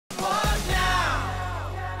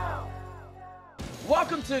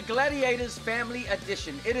Welcome to Gladiators Family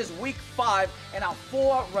Edition. It is week 5 and our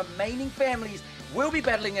 4 remaining families will be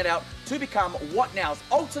battling it out to become What Now's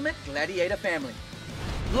ultimate Gladiator family.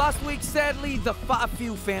 Last week, sadly, the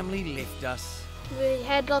Whaafiu family left us. We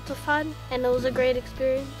had lots of fun and it was a great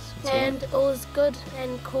experience. And it was good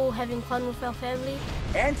and cool having fun with our family.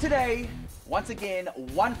 And today, once again,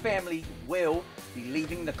 one family will be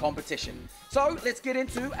leaving the competition. So let's get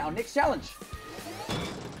into our next challenge.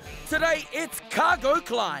 Today, it's cargo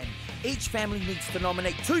climb. Each family needs to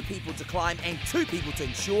nominate 2 people to climb and 2 people to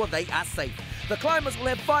ensure they are safe. The climbers will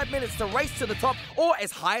have 5 minutes to race to the top or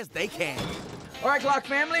as high as they can. All right, Clark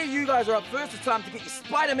family, you guys are up first. It's time to get your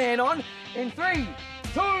Spider-Man on in 3,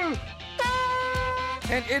 2,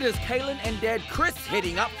 and it is Kaylin and Dad Chris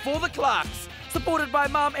heading up for the Clarks, supported by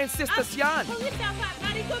Mum and Sister Sian. Pull yourself up,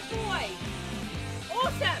 buddy. Good boy.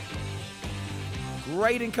 Awesome.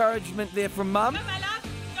 Great encouragement there from Mum. Come, my love.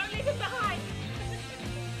 Don't leave him behind.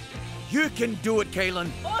 You can do it, Kaylin.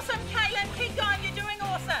 Awesome, Kaylin. Keep going. You're doing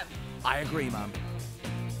awesome. I agree, Mum.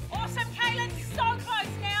 Awesome, Kaylin. So close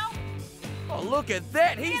now. Oh, look at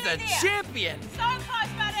that. He's Nearly a there. champion. So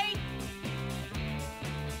close, buddy.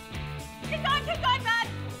 Keep going, bud.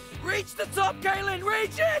 Reach the top, Kaylin.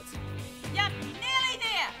 Reach it. Yep, nearly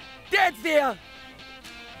there. Dad's there.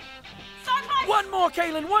 So close. One more,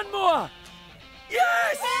 Kaylin. One more.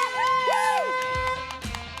 Yes!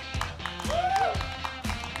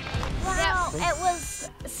 Wow, it was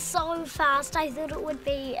so fast. I thought it would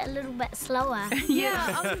be a little bit slower.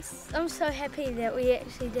 Yeah, I'm so happy that we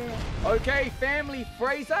actually did it. Okay, family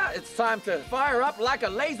Fraser, it's time to fire up like a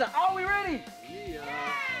laser. Are we ready? Yeah.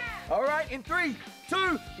 All right, in 3,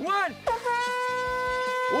 2, 1.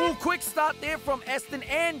 Ooh, quick start there from Aston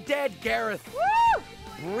and Dad Gareth. Woo!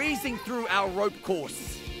 Breezing through our rope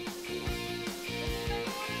course.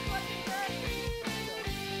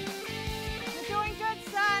 You're doing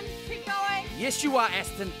good, son. Keep going. Yes, you are,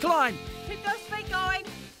 Aston. Climb. Keep those feet going.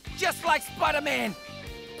 Just like Spider-Man.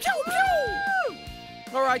 Pew, pew!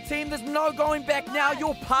 All right, team, there's no going back now.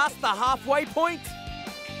 You're past the halfway point.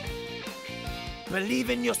 Believe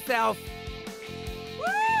in yourself. Woo!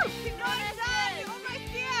 Keep going, son. You're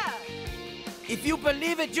almost there. If you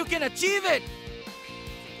believe it, you can achieve it.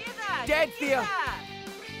 Together. Dad's there.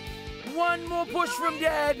 Together. One more push from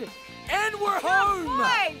Dad, and we're home.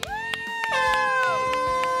 Boy.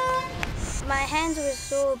 My hands were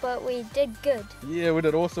sore, but we did good. Yeah, we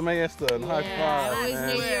did awesome, Aston. High five. Always man.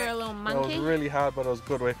 knew you were a little It monkey. was really hard, but it was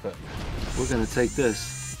good effort. We're going to take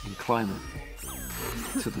this and climb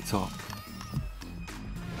it to the top.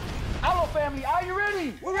 Hello, family. Are you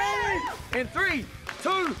ready? We're ready. In 3,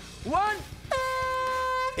 2, 1.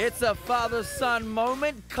 It's a father-son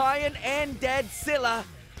moment. Kyan and Dad Silla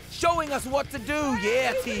showing us what to do.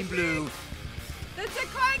 Yeah, Team Blue. That's it,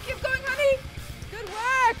 Kyan. Keep going, honey. Good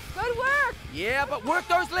work. Good work. Yeah, but work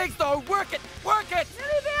those legs, though. Work it. Work it.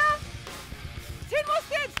 Nearly there. 10 more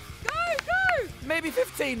steps. Go, go. Maybe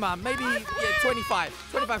 15, Mum. Maybe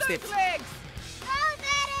 25. 25 steps. Those legs.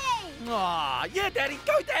 Aw, yeah, Daddy.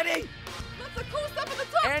 Go, Daddy. Lots of cool stuff at the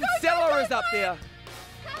top. And Go, Silla go, is go, up go. there. 2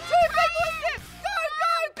 big more steps. Go,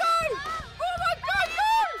 go, go. Forward, go, go.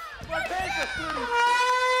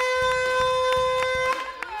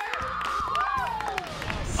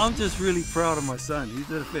 I'm just really proud of my son. He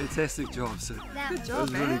did a fantastic job. So Good it job,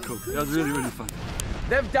 was really cool. It was really, really fun.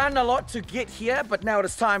 They've done a lot to get here, but now it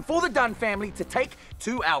is time for the Dunn family to take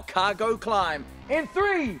to our cargo climb. In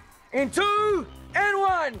 3, in 2, and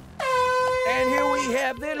 1. And here we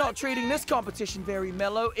have, they're not treating this competition very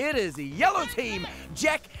mellow. It is the yellow team,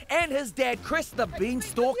 Jack and his dad, Chris the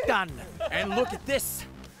Beanstalk Dunn. And look at this.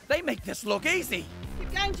 They make this look easy.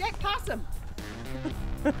 Keep going, Jack. Pass him.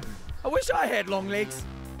 I wish I had long legs.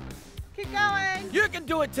 Keep going. You can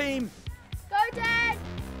do it, team. Go, Dad.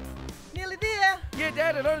 Nearly there. Yeah,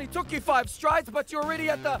 Dad, it only took you 5 strides, but you're already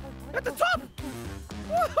at the top.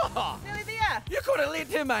 Nearly there. You could have lent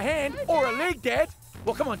him a hand or a leg, Dad.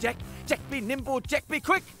 Well, come on, Jack. Jack, be nimble. Jack, be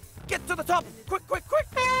quick. Get to the top. Quick, quick, quick.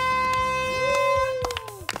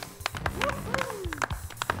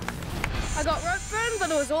 I got rope burn, but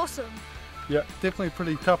it was awesome. Yeah, definitely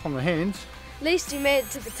pretty tough on the hands. At least you made it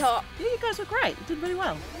to the top. Yeah, you guys were great. You did really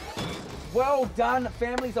well. Well done,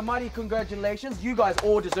 families. A mighty congratulations. You guys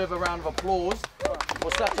all deserve a round of applause for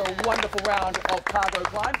such a wonderful round of cargo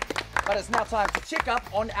climb. But it's now time to check up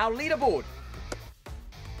on our leaderboard.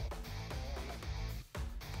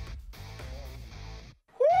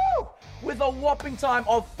 Woo! With a whopping time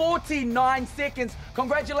of 49 seconds.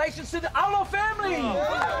 Congratulations to the Alo family!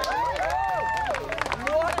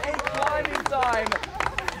 What a climbing time.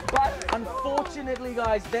 But unfortunately,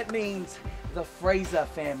 guys, that means the Fraser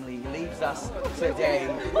family leaves us today.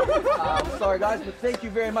 Sorry guys, but thank you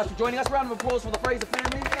very much for joining us. Round of applause for the Fraser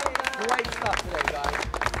family. Great stuff today, guys.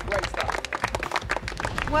 Great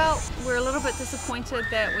stuff. Well, we're a little bit disappointed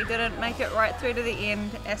that we didn't make it right through to the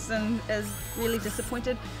end. Aston is really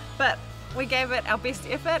disappointed, but we gave it our best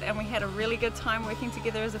effort and we had a really good time working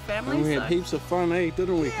together as a family. And we had heaps of fun,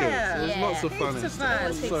 didn't we, kids? There was lots of fun. Heaps of fun. It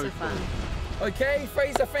was so fun. Okay,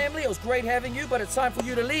 Fraser family, it was great having you, but it's time for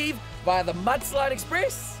you to leave via the Mudslide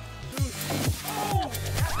Express.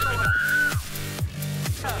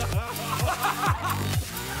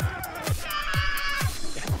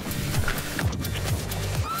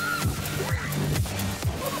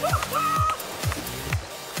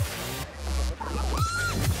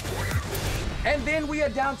 And then we are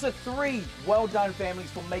down to 3. Well done,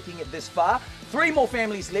 families, for making it this far. 3 more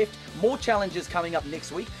families left, more challenges coming up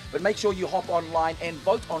next week, but make sure you hop online and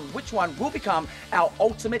vote on which one will become our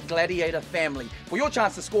ultimate Gladiator family for your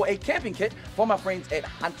chance to score a camping kit from our friends at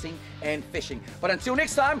Hunting and Fishing. But until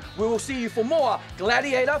next time, we will see you for more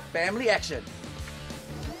Gladiator family action.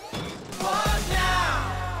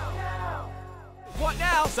 What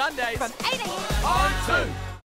now? Sundays From 8 a.m. on 2.